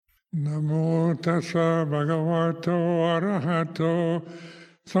Namo tassa bhagavato arahato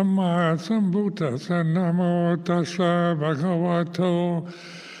samma sambuddhassa. Namo tassa bhagavato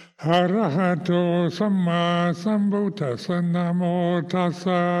arahato samma sambuddhassa. Namo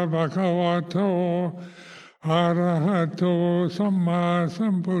tassa bhagavato arahato samma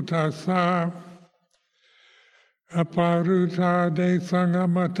sambuddhassa. Aparuta de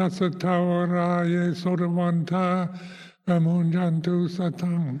sangama tassa tawaraye sodavanta ramunjantu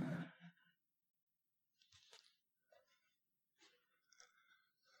satang.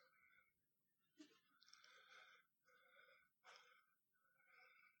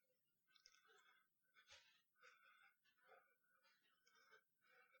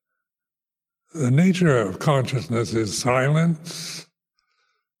 The nature of consciousness is silence.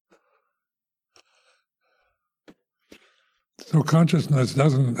 So consciousness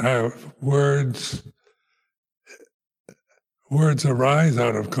doesn't have words. Words arise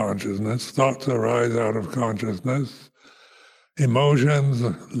out of consciousness. Thoughts arise out of consciousness. Emotions,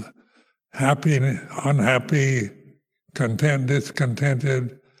 happy, unhappy, content,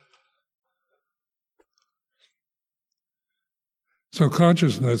 discontented. So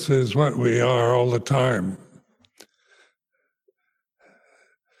consciousness is what we are all the time.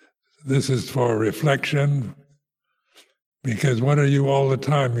 This is for reflection, because what are you all the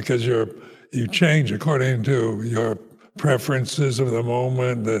time? Because you change according to your preferences of the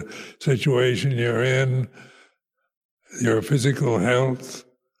moment, the situation you're in, your physical health,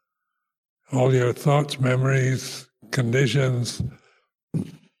 all your thoughts, memories, conditions,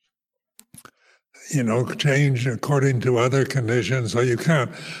 change according to other conditions. So you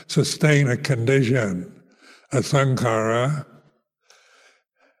can't sustain a condition, a sankhara,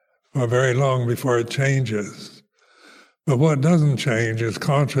 for very long before it changes. But what doesn't change is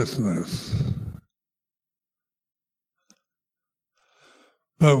consciousness.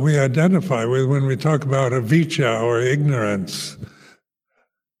 But we identify with, when we talk about avijja or ignorance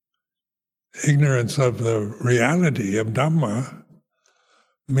of the reality of Dhamma,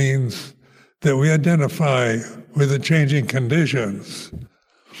 means that we identify with the changing conditions.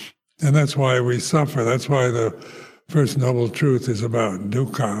 And that's why we suffer. That's why the First Noble Truth is about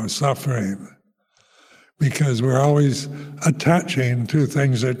dukkha, suffering. Because we're always attaching to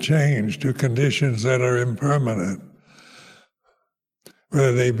things that change, to conditions that are impermanent.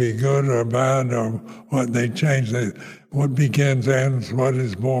 Whether they be good or bad or what they change, what begins ends, what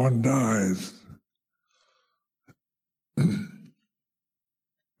is born dies.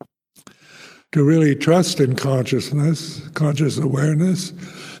 To really trust in consciousness, conscious awareness,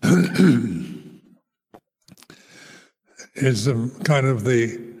 is kind of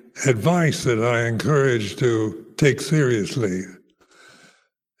the advice that I encourage to take seriously.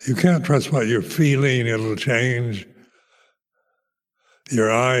 You can't trust what you're feeling, it'll change. Your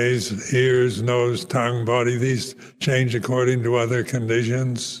eyes, ears, nose, tongue, body, these change according to other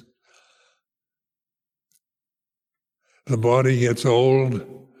conditions. The body gets old,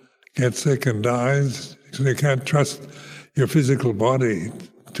 gets sick and dies, so you can't trust your physical body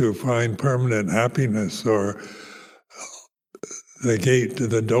to find permanent happiness or the gate to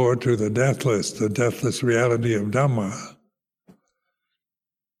the door to the deathless reality of Dhamma.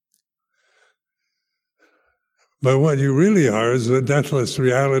 But what you really are is the deathless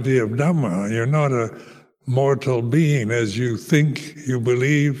reality of Dhamma. You're not a mortal being as you think, you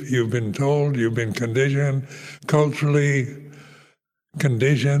believe, you've been told, you've been conditioned, culturally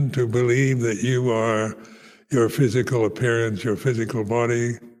conditioned to believe that you are your physical appearance, your physical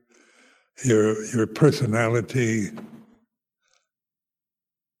body, your personality.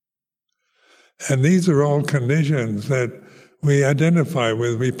 And these are all conditions that we identify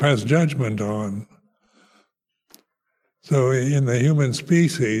with, we pass judgment on. So in the human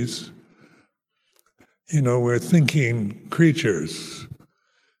species, we're thinking creatures.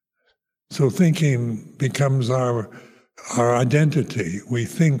 So thinking becomes our identity. We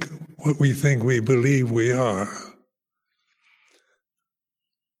think what we think we believe we are.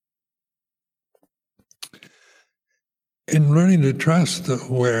 In learning to trust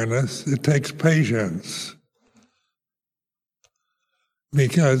awareness, it takes patience.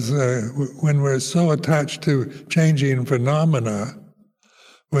 Because when we're so attached to changing phenomena,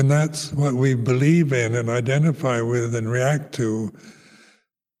 when that's what we believe in and identify with and react to,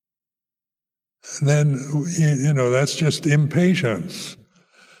 then, that's just impatience.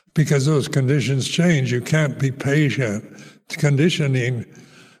 Because those conditions change, you can't be patient. Conditioning,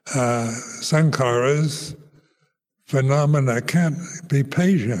 sankharas, phenomena can't be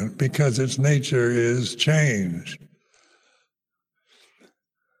patient because its nature is change.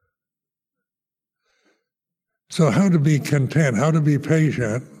 So how to be content, how to be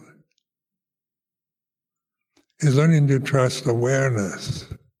patient, is learning to trust awareness.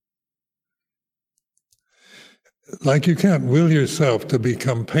 Like you can't will yourself to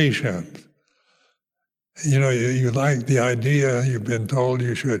become patient. You like the idea, you've been told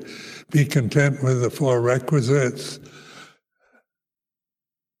you should be content with the 4 requisites.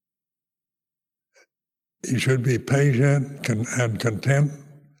 You should be patient and content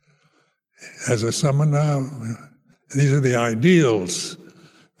as a samana. These are the ideals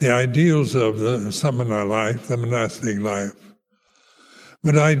of the samana life, the monastic life.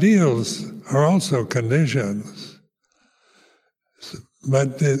 But ideals are also conditions.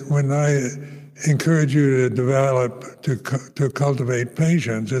 But when I encourage you to develop, to cultivate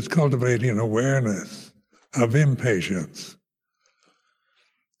patience, it's cultivating awareness of impatience.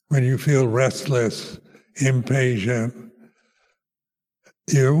 When you feel restless, impatient,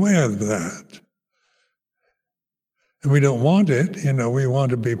 you're aware of that. And we don't want it, we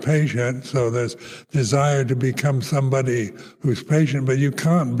want to be patient, so there's desire to become somebody who's patient, but you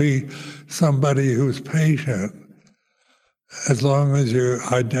can't be somebody who's patient as long as you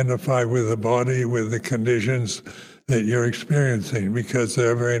identify with the body, with the conditions that you're experiencing, because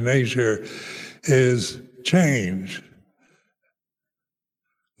their very nature is change.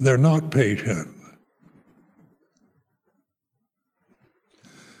 They're not patient.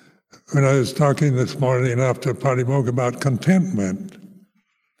 When I was talking this morning after Patimokkha about contentment,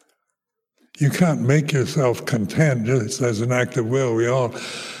 you can't make yourself content just as an act of will. We all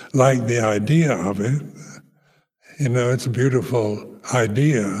like the idea of it. It's a beautiful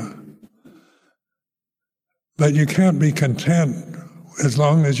idea. But you can't be content as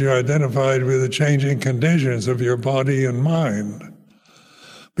long as you're identified with the changing conditions of your body and mind,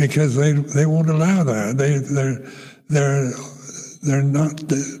 because they won't allow that. They're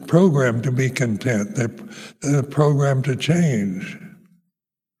not programmed to be content. They're programmed to change.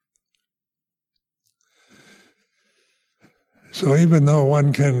 So even though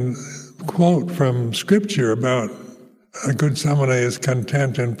one can quote from scripture about a good samana is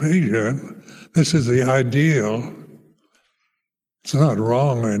content and patient, this is the ideal. It's not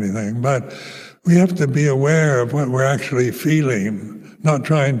wrong or anything, but we have to be aware of what we're actually feeling, not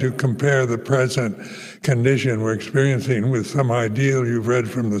trying to compare the present condition we're experiencing with some ideal you've read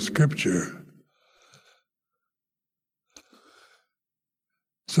from the scripture.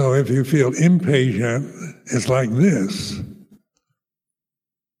 So if you feel impatient, it's like this.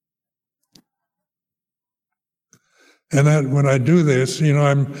 And that when I do this,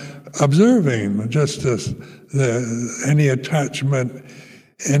 I'm observing just any attachment,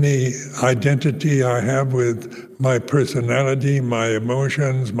 any identity I have with my personality, my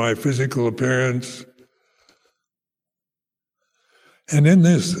emotions, my physical appearance. And in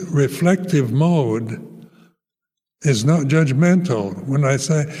this reflective mode is not judgmental.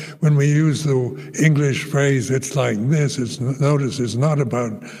 When we use the English phrase, it's like this, notice it's not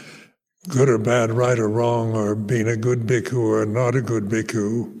about good or bad, right or wrong, or being a good bhikkhu or not a good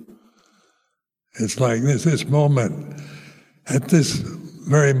bhikkhu. It's like this moment. At this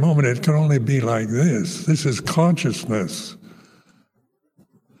very moment, it can only be like this. This is consciousness.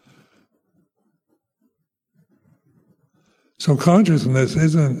 So consciousness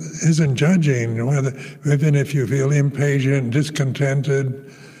isn't judging whether, even if you feel impatient,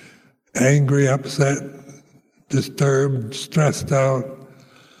 discontented, angry, upset, disturbed, stressed out,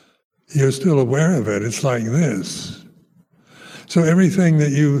 you're still aware of it. It's like this. So everything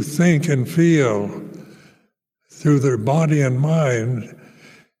that you think and feel through their body and mind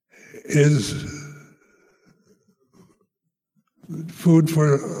is food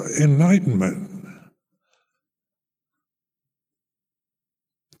for enlightenment.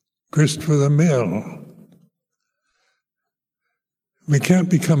 Grist for the mill. We can't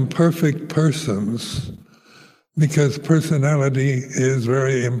become perfect persons because personality is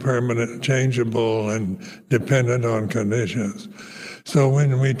very impermanent, changeable, and dependent on conditions. So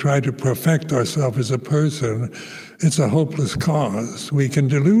when we try to perfect ourselves as a person, it's a hopeless cause. We can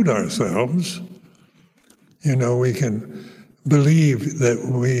delude ourselves. We can believe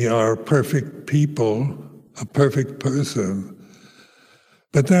that we are perfect people, a perfect person.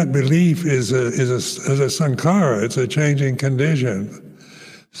 But that belief is a sankhara, it's a changing condition.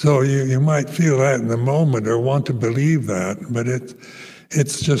 So you might feel that in the moment or want to believe that, but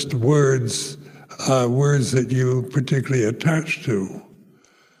it's just words that you particularly attach to.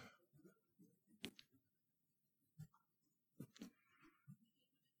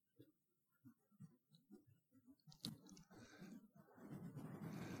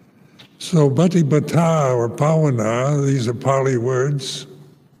 So Bhatibhata or Pavana, these are Pali words,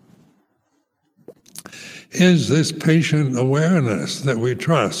 is this patient awareness that we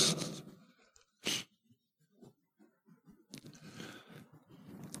trust.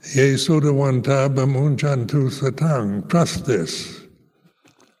 Ye sudavanta bamunchantu satang. Trust this.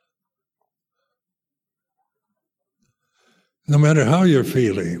 No matter how you're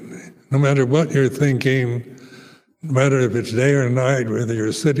feeling, no matter what you're thinking, no matter if it's day or night, whether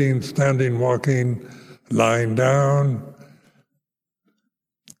you're sitting, standing, walking, lying down,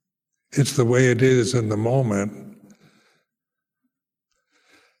 it's the way it is in the moment.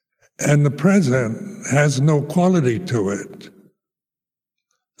 And the present has no quality to it.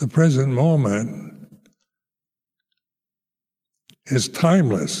 The present moment is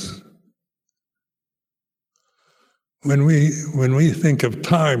timeless. When we think of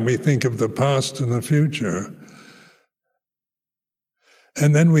time, we think of the past and the future.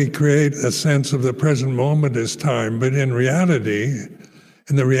 And then we create a sense of the present moment as time, but in reality,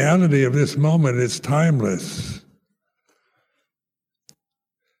 in the reality of this moment, it's timeless.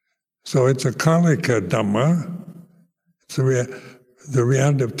 So it's a kalika dhamma, it's the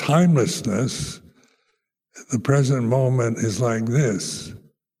reality of timelessness. The present moment is like this.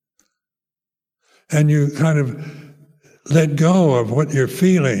 And you kind of let go of what you're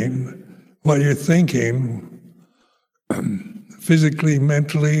feeling, what you're thinking, physically,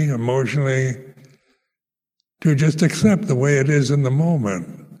 mentally, emotionally, to just accept the way it is in the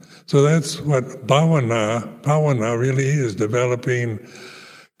moment. So that's what bhavana really is, developing,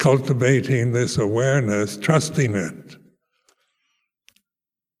 cultivating this awareness, trusting it.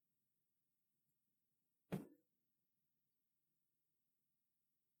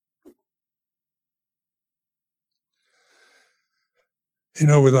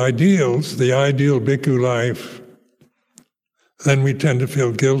 With ideals, the ideal bhikkhu life, then we tend to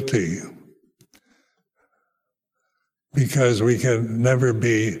feel guilty because we can never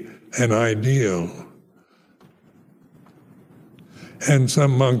be an ideal. And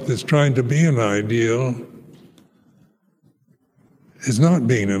some monk that's trying to be an ideal is not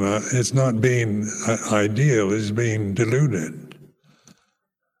being ideal, is being deluded.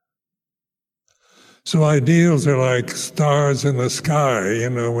 So ideals are like stars in the sky.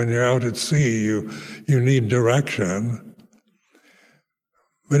 When you're out at sea, you need direction.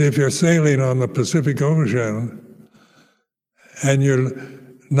 But if you're sailing on the Pacific Ocean and you're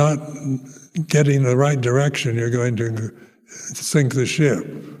not getting the right direction, you're going to sink the ship.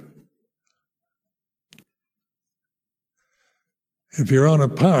 If you're on a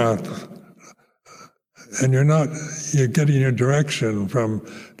path and you're getting your direction from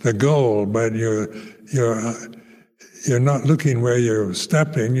the goal, but you're not looking where you're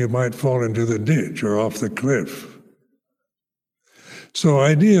stepping, you might fall into the ditch or off the cliff. So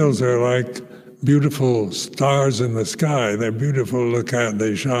ideals are like beautiful stars in the sky. They're beautiful to look at,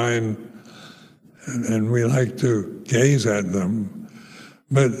 they shine, and we like to gaze at them.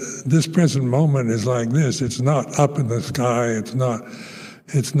 But this present moment is like this. It's not up in the sky, it's not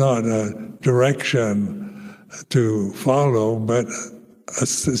a direction to follow, but a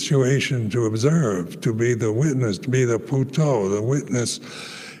situation to observe, to be the witness, to be the puto. The witness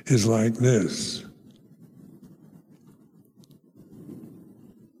is like this.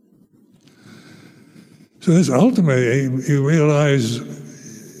 So this ultimately, you realize,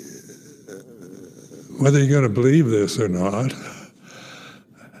 whether you're going to believe this or not,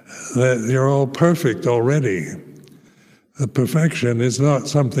 that you're all perfect already. The perfection is not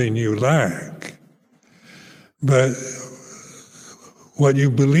something you lack, but what you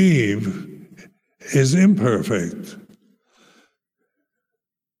believe is imperfect.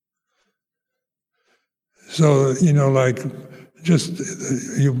 So, just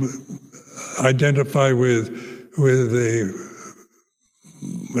you identify with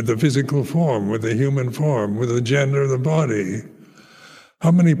the physical form, with the human form, with the gender of the body.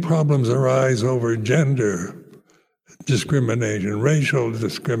 How many problems arise over gender discrimination, racial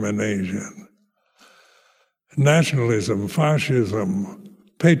discrimination? Nationalism, fascism,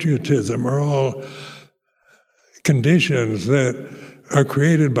 patriotism are all conditions that are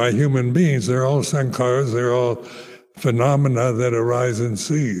created by human beings. They're all sankharas, they're all phenomena that arise and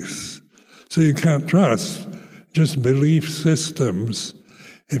cease. So you can't trust just belief systems.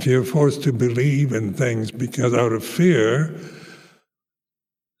 If you're forced to believe in things because out of fear,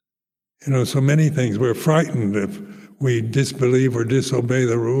 so many things, we're frightened. If we disbelieve or disobey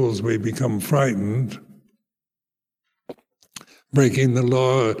the rules, we become frightened. Breaking the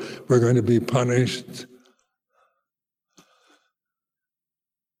law, we're going to be punished.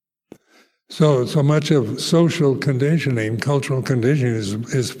 So much of social conditioning, cultural conditioning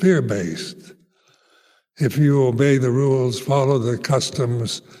is fear-based. If you obey the rules, follow the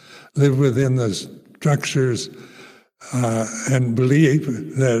customs, live within the structures, and believe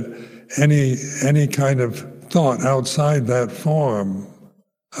that any kind of thought outside that form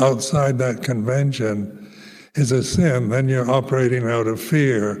outside that convention is a sin, then you're operating out of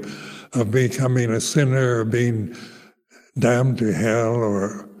fear of becoming a sinner or being damned to hell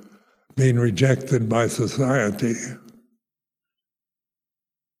or being rejected by society.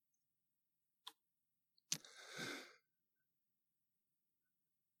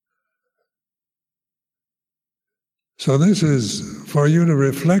 So this is for you to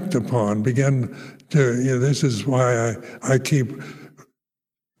reflect upon, this is why I keep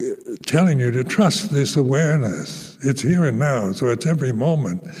telling you to trust this awareness. It's here and now, so it's every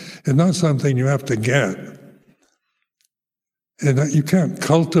moment. It's not something you have to get. And you can't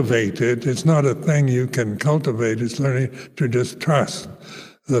cultivate it. It's not a thing you can cultivate. It's learning to just trust.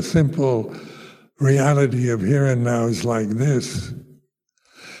 The simple reality of here and now is like this.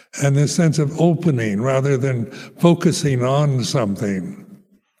 And this sense of opening rather than focusing on something.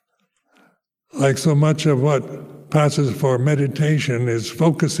 Like so much of what passes for meditation is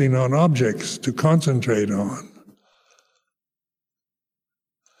focusing on objects to concentrate on.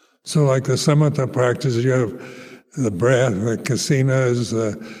 So like the samatha practice, you have the breath, the kasinas,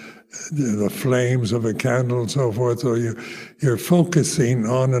 the flames of a candle and so forth. So you're focusing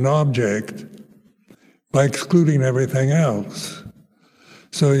on an object by excluding everything else.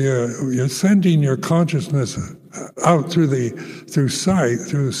 So you're sending your consciousness out through sight,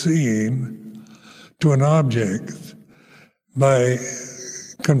 through seeing, to an object. By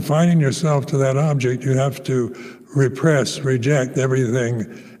confining yourself to that object, you have to repress, reject everything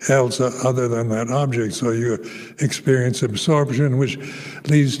else other than that object. So you experience absorption, which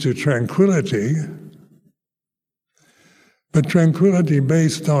leads to tranquility. But tranquility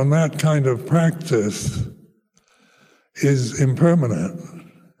based on that kind of practice is impermanent,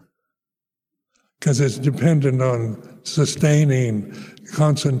 because it's dependent on sustaining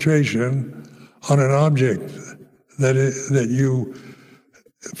concentration on an object that you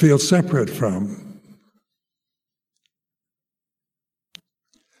feel separate from.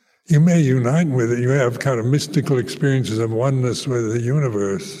 You may unite with it, you have kind of mystical experiences of oneness with the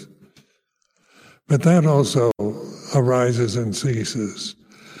universe, but that also arises and ceases.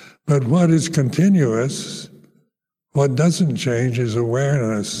 But what is continuous, what doesn't change, is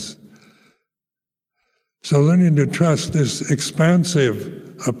awareness. So learning to trust this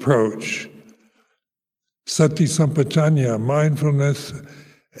expansive approach, sati sampajanya, mindfulness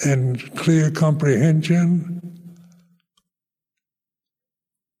and clear comprehension,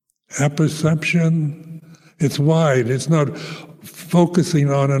 apperception, it's wide, it's not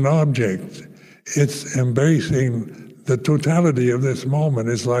focusing on an object, it's embracing the totality of this moment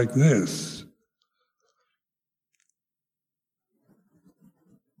is like this.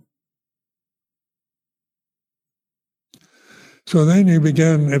 So then you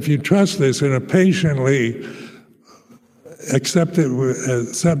begin, if you trust this and patiently accept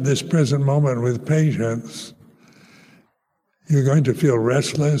this present moment with patience, you're going to feel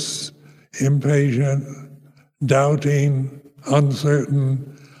restless, impatient, doubting,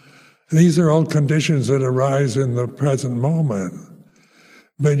 uncertain. These are all conditions that arise in the present moment.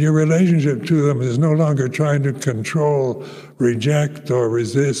 But your relationship to them is no longer trying to control, reject, or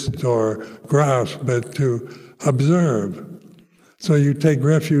resist, or grasp, but to observe. So you take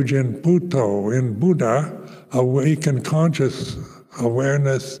refuge in Buddha, in Buddha, awakened conscious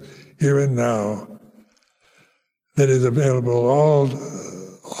awareness here and now that is available all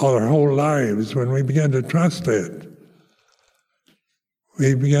our whole lives. When we begin to trust it,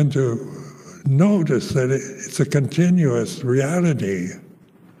 we begin to notice that it's a continuous reality.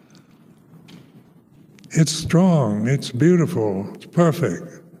 It's strong, it's beautiful, it's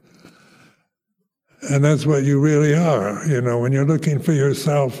perfect. And that's what you really are. When you're looking for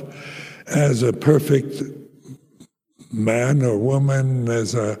yourself as a perfect man or woman,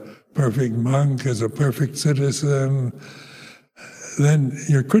 as a perfect monk, as a perfect citizen, then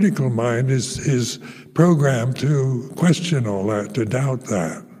your critical mind is programmed to question all that, to doubt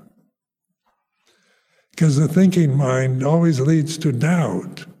that. Because the thinking mind always leads to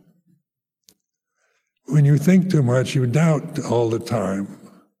doubt. When you think too much, you doubt all the time.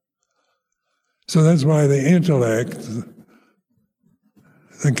 So that's why the intellect,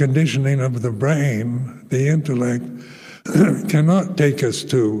 the conditioning of the brain, the intellect, cannot take us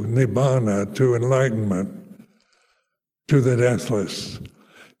to nibbana, to enlightenment, to the deathless,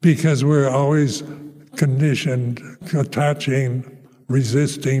 because we're always conditioned, attaching,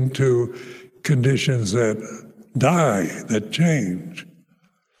 resisting to conditions that die, that change.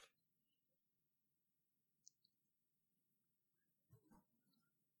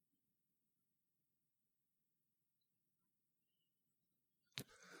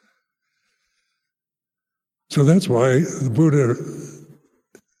 So that's why the Buddha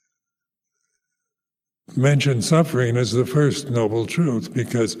mention suffering as the first noble truth,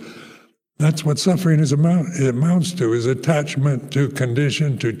 because that's what suffering amounts to, is attachment to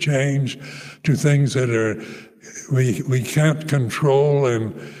condition, to change, to things that we can't control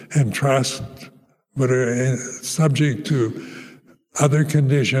and trust, but are subject to other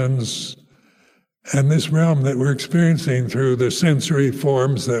conditions. And this realm that we're experiencing through the sensory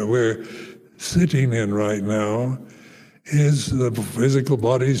forms that we're sitting in right now is the physical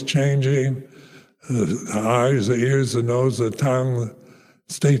body's changing, the eyes, the ears, the nose, the tongue,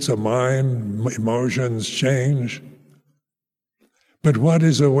 states of mind, emotions change. But what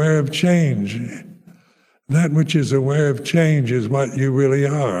is aware of change? That which is aware of change is what you really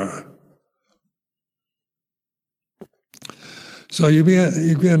are. So you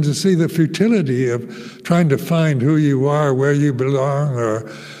begin to see the futility of trying to find who you are, where you belong, or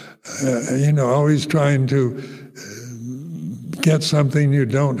always trying to get something you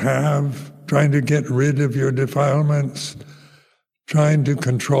don't have, trying to get rid of your defilements, trying to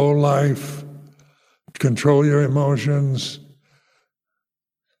control life, control your emotions,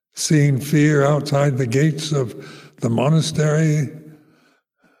 seeing fear outside the gates of the monastery.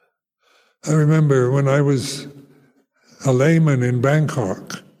 I remember when I was a layman in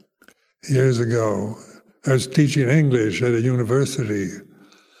Bangkok years ago, I was teaching English at a university,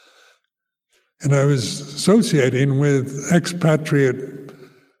 and I was associating with expatriate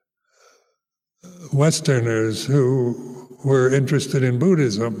Westerners who were interested in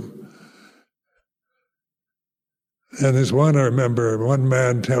Buddhism. And there's I remember one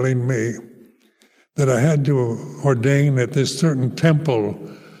man telling me that I had to ordain at this certain temple,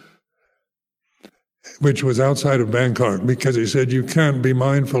 which was outside of Bangkok, because he said, you can't be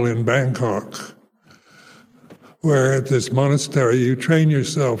mindful in Bangkok. Where at this monastery, you train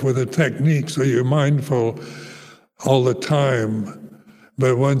yourself with a technique so you're mindful all the time.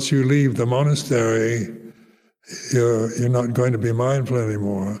 But once you leave the monastery, you're not going to be mindful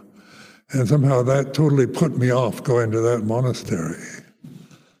anymore. And somehow that totally put me off going to that monastery.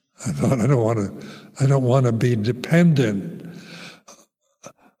 I thought, I don't want to be dependent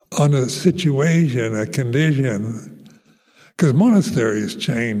on a situation, a condition, because monasteries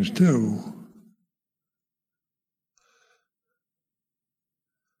change too.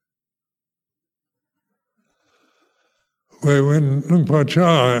 Where when Luang Por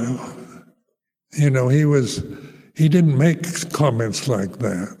Chah, he didn't make comments like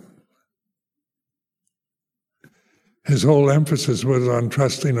that. His whole emphasis was on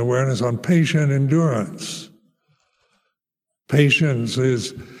trusting awareness, on patient endurance. Patience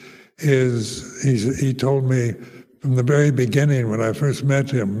he told me from the very beginning when I first met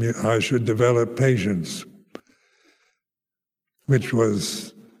him, I should develop patience, which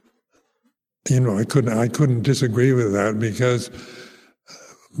was, I couldn't disagree with that, because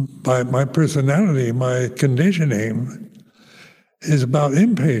by my personality, my conditioning is about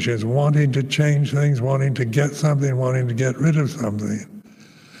impatience, wanting to change things, wanting to get something, wanting to get rid of something.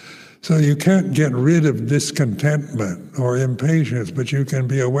 So you can't get rid of discontentment or impatience, but you can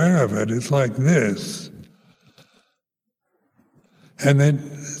be aware of it. It's like this. And then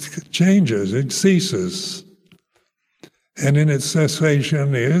it changes, it ceases. And in its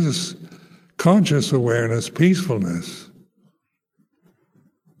cessation is conscious awareness, peacefulness.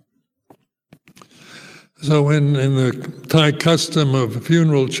 So in the Thai custom of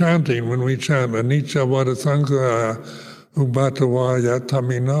funeral chanting, when we chant Anicca Vada Sankhara Ubhatawa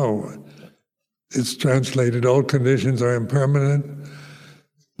Yatamino, it's translated, all conditions are impermanent.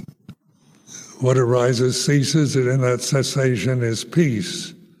 What arises ceases, and in that cessation is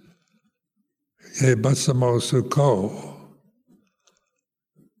peace. E Basamo Sukho.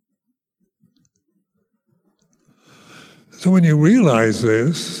 So when you realize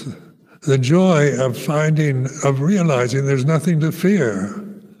this, the joy of realizing there's nothing to fear,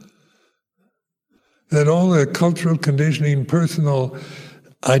 that all the cultural conditioning, personal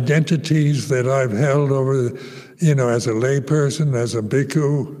identities that I've held over, as a layperson, as a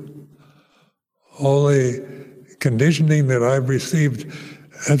bhikkhu, all the conditioning that I've received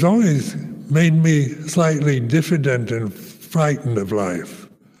has always made me slightly diffident and frightened of life.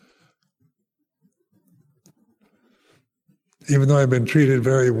 Even though I've been treated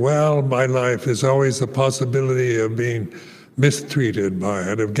very well, my life is always the possibility of being mistreated by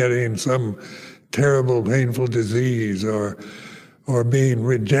it, of getting some terrible, painful disease, or being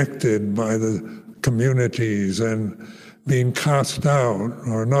rejected by the communities and being cast out,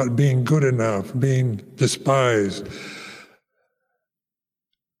 or not being good enough, being despised.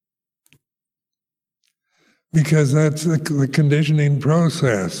 Because that's the conditioning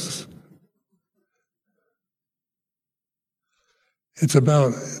process. It's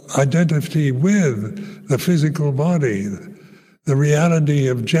about identity with the physical body. The reality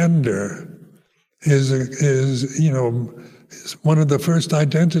of gender is one of the first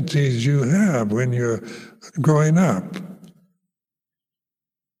identities you have when you're growing up.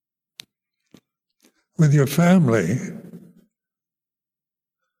 With your family,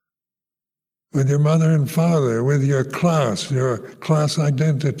 with your mother and father, with your class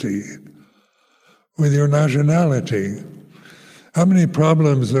identity, with your nationality. How many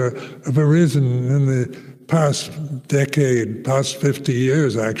problems have arisen in the past decade, past 50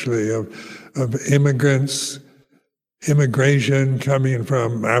 years actually, of immigrants, immigration coming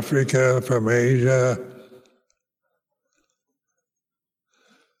from Africa, from Asia.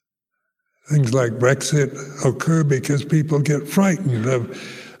 Things like Brexit occur because people get frightened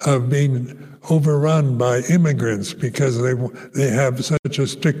of being overrun by immigrants because they have such a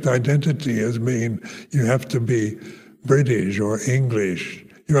strict identity as being, you have to be British or English.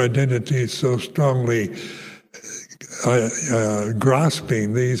 Your identity is so strongly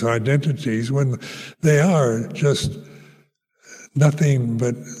grasping these identities when they are just nothing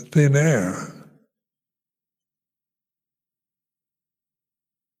but thin air.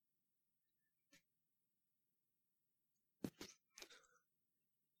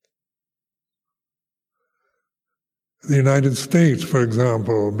 The United States, for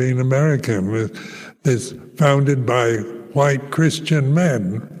example, being American, is founded by white Christian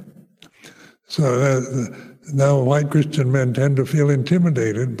men. So now white Christian men tend to feel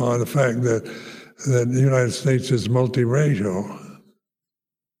intimidated by the fact that the United States is multiracial.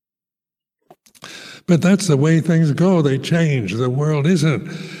 But that's the way things go. They change. The world isn't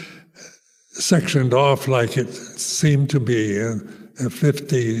sectioned off like it seemed to be in the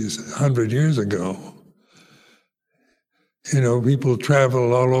 50s, 100 years ago. People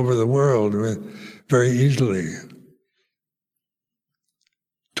travel all over the world very easily.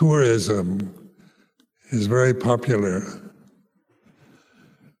 Tourism is very popular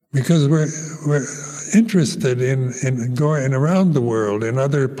because we're interested in going around the world, in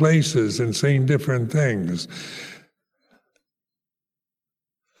other places, and seeing different things.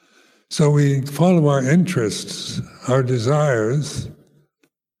 So we follow our interests, our desires,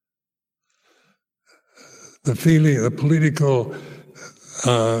 the political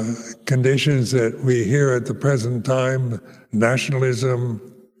conditions that we hear at the present time, nationalism,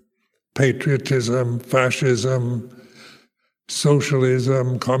 patriotism, fascism,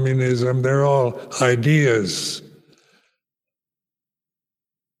 socialism, communism, they're all ideas.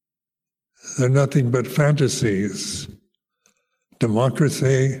 They're nothing but fantasies.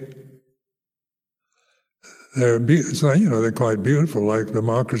 Democracy, they're quite beautiful, like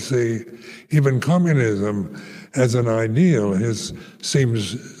democracy. Even communism as an ideal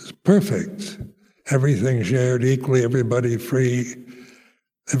seems perfect. Everything shared equally, everybody free,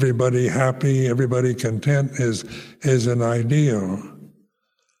 everybody happy, everybody content is an ideal.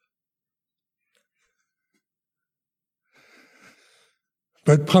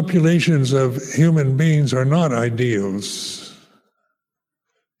 But populations of human beings are not ideals.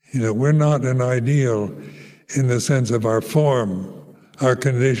 We're not an ideal in the sense of our form, our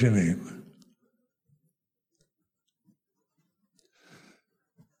conditioning.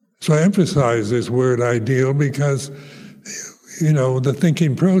 So I emphasize this word ideal because, the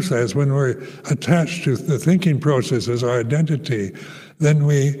thinking process, when we're attached to the thinking process as our identity, then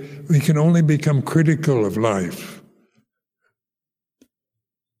we can only become critical of life,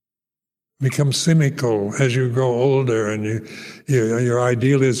 become cynical as you grow older and your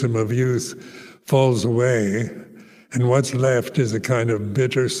idealism of youth falls away, and what's left is a kind of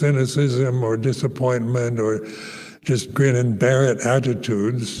bitter cynicism or disappointment or just grin and bear it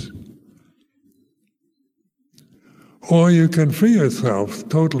attitudes. Or you can free yourself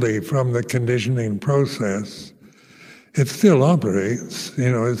totally from the conditioning process. It still operates,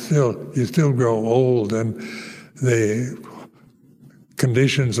 you still grow old, and the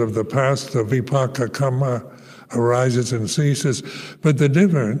conditions of the past, the vipaka karma, arises and ceases. But the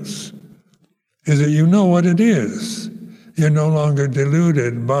difference is that you know what it is. You're no longer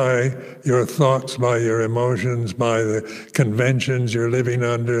deluded by your thoughts, by your emotions, by the conventions you're living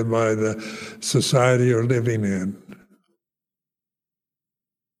under, by the society you're living in.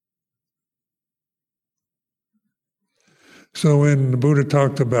 So when the Buddha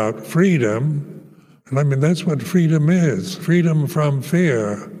talked about freedom, that's what freedom is. Freedom from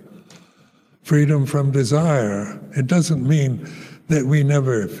fear, freedom from desire. It doesn't mean that we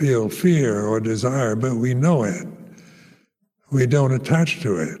never feel fear or desire, but we know it. We don't attach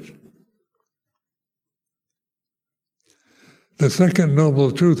to it. The second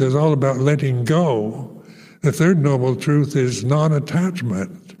noble truth is all about letting go. The third noble truth is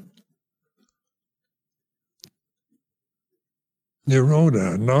non-attachment.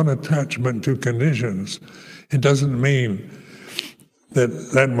 Nirodha, non-attachment to conditions. It doesn't mean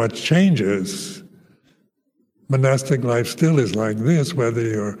that much changes. Monastic life still is like this, whether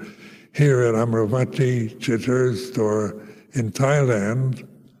you're here at Amaravati, Chithurst, or in Thailand.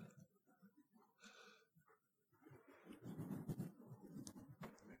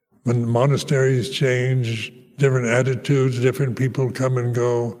 When monasteries change, different attitudes, different people come and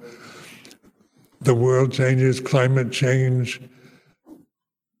go, the world changes, climate change.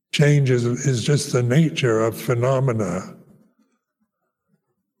 Change is just the nature of phenomena.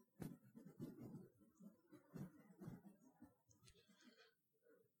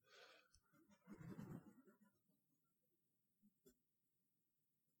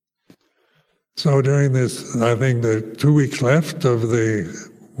 So during this, I think the 2 weeks left of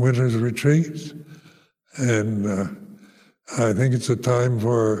the winter's retreat, and I think it's a time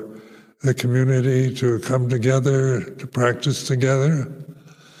for the community to come together, to practice together,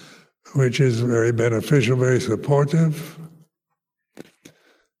 which is very beneficial, very supportive.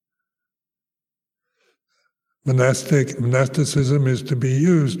 Monasticism is to be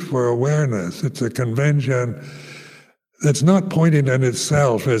used for awareness. It's a convention that's not pointed at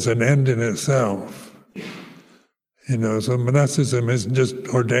itself as an end in itself. So monasticism isn't just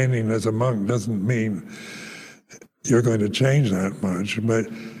ordaining as a monk, doesn't mean you're going to change that much, but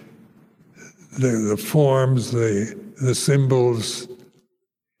the forms, the symbols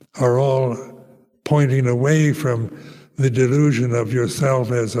are all pointing away from the delusion of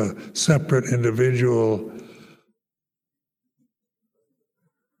yourself as a separate individual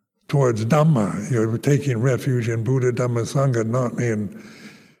towards Dhamma. You're taking refuge in Buddha, Dhamma, Sangha, not in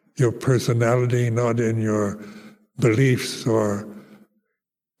your personality, not in your beliefs or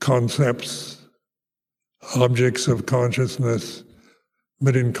concepts, objects of consciousness,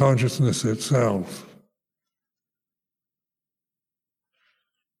 but in consciousness itself.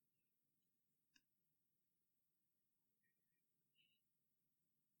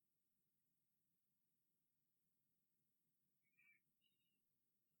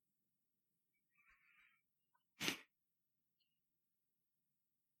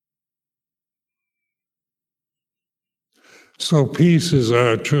 So peace is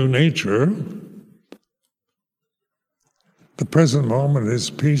our true nature. The present moment is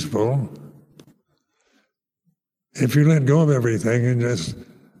peaceful. If you let go of everything and just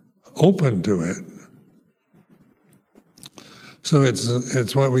open to it. So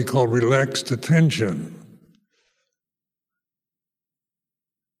it's what we call relaxed attention.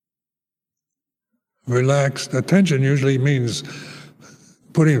 Relaxed attention usually means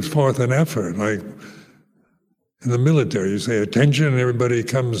putting forth an effort, like in the military, you say attention, and everybody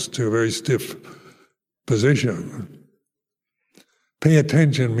comes to a very stiff position. Pay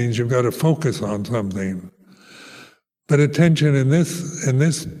attention means you've got to focus on something. But attention in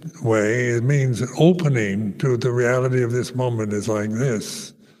this way, it means opening to the reality of this moment is like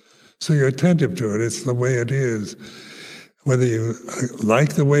this. So you're attentive to it. It's the way it is. Whether you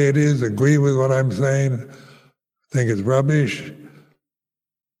like the way it is, agree with what I'm saying, think it's rubbish,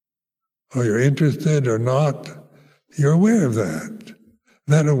 or you're interested or not, you're aware of that.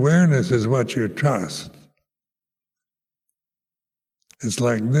 That awareness is what you trust. It's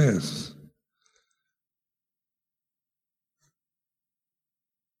like this.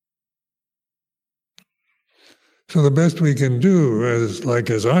 So the best we can do as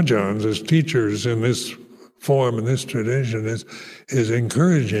ajahns, as teachers in this form, in this tradition, is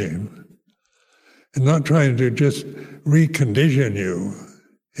encouraging and not trying to just recondition you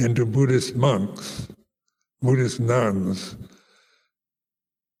into Buddhist monks, Buddhist nuns.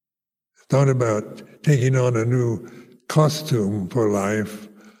 It's not about taking on a new costume for life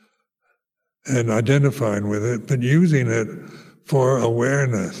and identifying with it, but using it for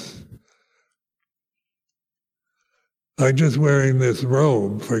awareness. Like just wearing this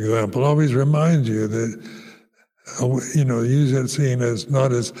robe, for example, always reminds you that, use it seen as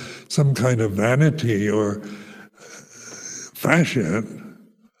not as some kind of vanity or fashion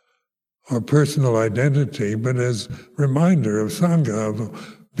or personal identity, but as reminder of Sangha,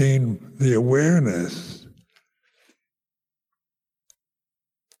 of being the awareness.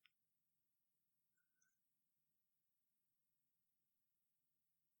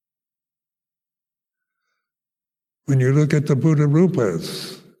 When you look at the Buddha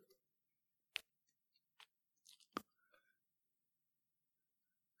Rupas,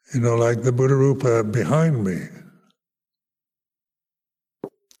 like the Buddha Rupa behind me,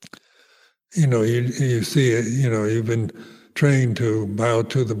 you see it, you've been trained to bow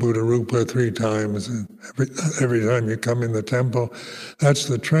to the Buddha Rupa 3 times every time you come in the temple. That's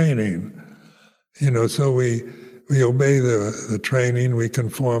the training. So we obey the training, we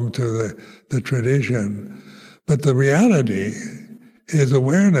conform to the tradition. But the reality is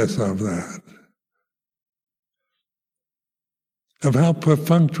awareness of that, of how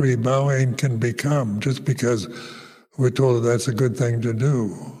perfunctory bowing can become just because we're told that's a good thing to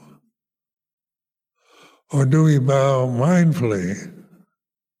do. Or do we bow mindfully?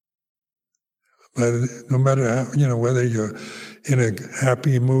 But no matter how, whether you're in a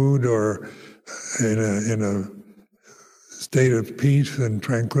happy mood or in a state of peace and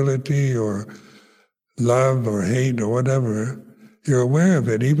tranquility or love or hate or whatever, you're aware of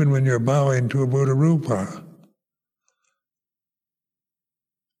it, even when you're bowing to a Buddha Rupa.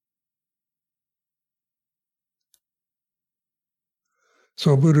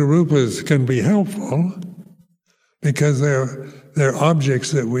 So Buddha Rupas can be helpful because they're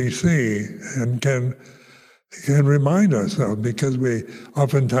objects that we see and can remind us of, because we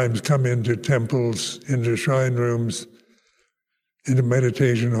oftentimes come into temples, into shrine rooms, into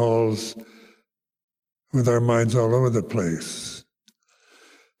meditation halls with our minds all over the place.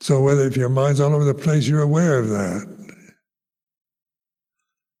 So if your mind's all over the place, you're aware of that.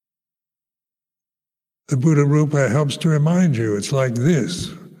 The Buddha Rupa helps to remind you it's like this,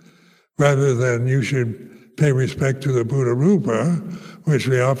 rather than you should pay respect to the Buddha Rupa, which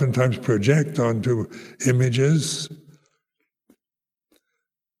we oftentimes project onto images,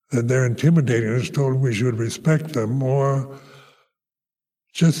 that they're intimidating us, told we should respect them, or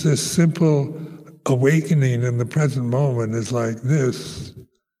just this simple awakening in the present moment is like this,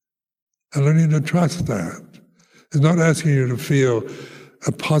 and learning to trust that. It's not asking you to feel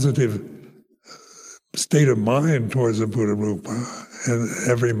a positive state of mind towards the Buddha Rupa at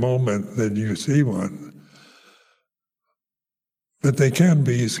every moment that you see one. But they can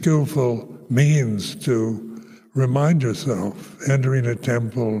be skillful means to remind yourself, entering a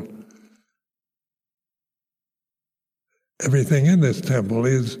temple. Everything in this temple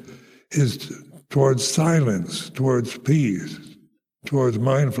is towards silence, towards peace, towards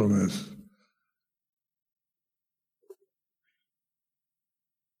mindfulness.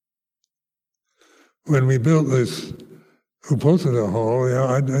 When we built this Uposatha hall,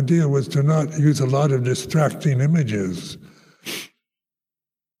 the idea was to not use a lot of distracting images.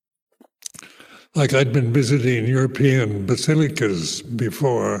 Like I'd been visiting European basilicas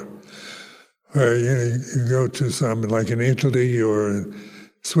before, where you go to some, like in Italy or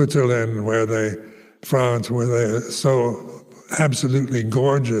Switzerland, France, where they're so absolutely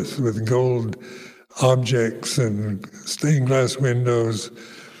gorgeous with gold objects and stained glass windows,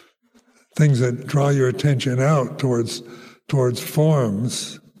 things that draw your attention out towards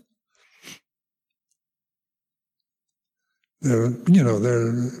forms. They're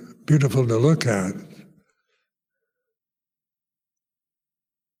beautiful to look at.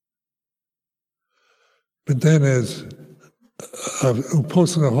 But then as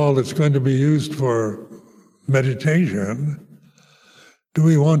Uposatha hall that's going to be used for meditation, do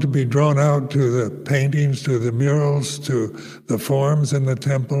we want to be drawn out to the paintings, to the murals, to the forms in the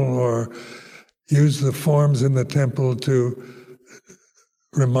temple, or use the forms in the temple to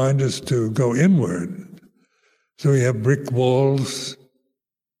remind us to go inward? So we have brick walls,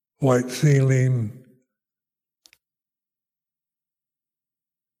 white ceiling,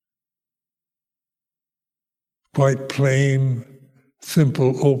 quite plain,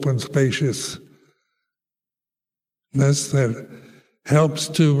 simple, open, spaciousness that helps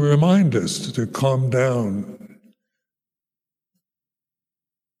to remind us to calm down.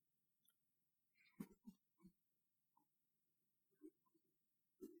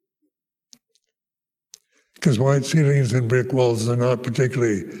 Because white ceilings and brick walls are not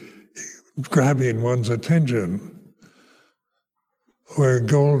particularly grabbing one's attention, where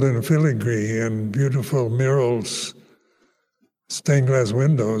gold and filigree and beautiful murals, stained glass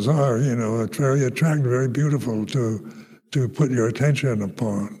windows are, it's very attractive, very beautiful to put your attention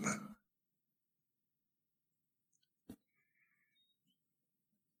upon.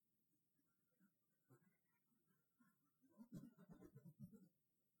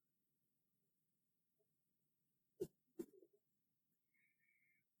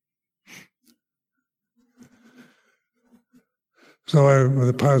 So over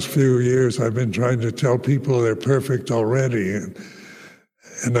the past few years, I've been trying to tell people they're perfect already,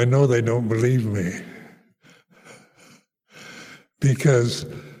 and I know they don't believe me. Because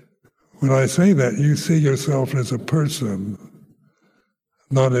when I say that, you see yourself as a person,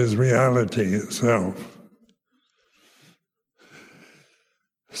 not as reality itself.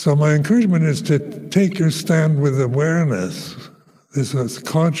 So my encouragement is to take your stand with awareness. This is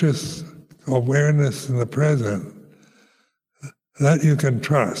conscious awareness in the present that you can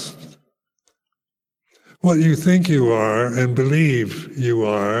trust. What you think you are and believe you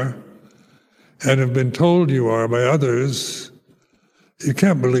are and have been told you are by others, you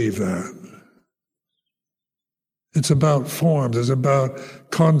can't believe that. It's about forms, it's about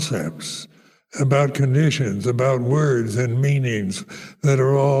concepts, about conditions, about words and meanings that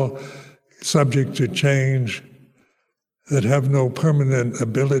are all subject to change, that have no permanent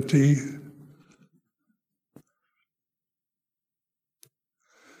ability.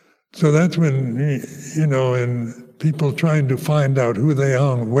 So that's when, and people trying to find out who they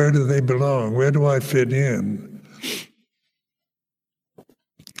are, where do they belong, where do I fit in?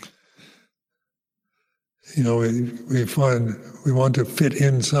 We find we want to fit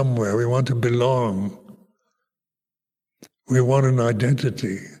in somewhere, we want to belong, we want an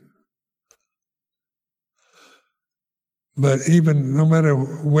identity. But even no matter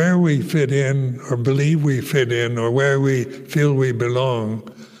where we fit in, or believe we fit in, or where we feel we belong,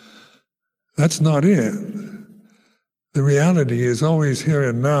 that's not it. The reality is always here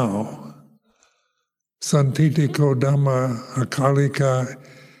and now. Santitiko Dhamma Akalika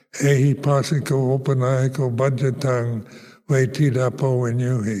Ehipasiko Opanayiko Bhajatang Vaitidapo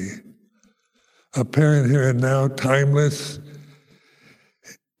Vinyuhi. Apparent here and now, timeless,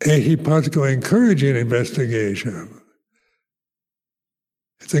 Ehipasiko, encouraging investigation.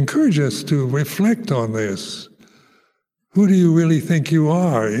 It's encouraged us to reflect on this. Who do you really think you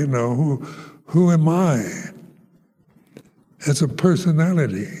are? Who am I as a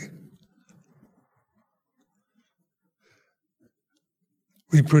personality?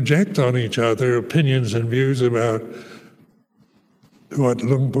 We project on each other opinions and views about what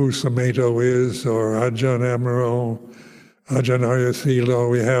Luang Pu Sumedho is, or Ajahn Amaro, Ajahn Arya Thilo.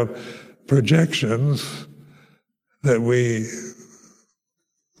 We have projections that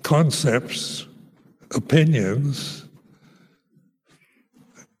concepts, opinions,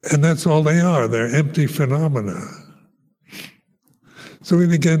 and that's all they are. They're empty phenomena. So we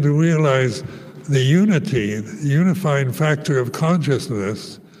begin to realize the unity, the unifying factor of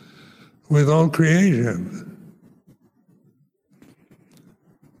consciousness with all creation.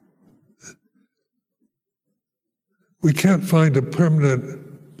 We can't find a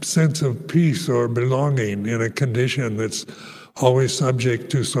permanent sense of peace or belonging in a condition that's always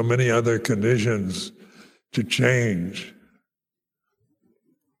subject to so many other conditions to change.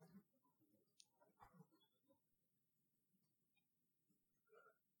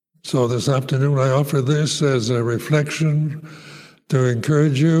 So this afternoon I offer this as a reflection to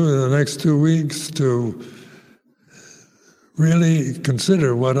encourage you in the next 2 weeks to really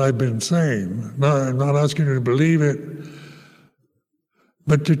consider what I've been saying. I'm not asking you to believe it,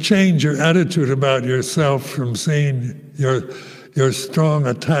 but to change your attitude about yourself from seeing your strong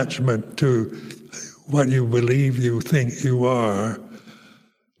attachment to what you believe you think you are,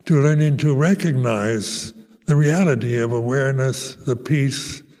 to learning to recognize the reality of awareness, the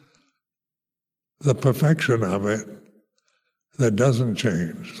peace, the perfection of it that doesn't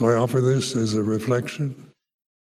change. So I offer this as a reflection.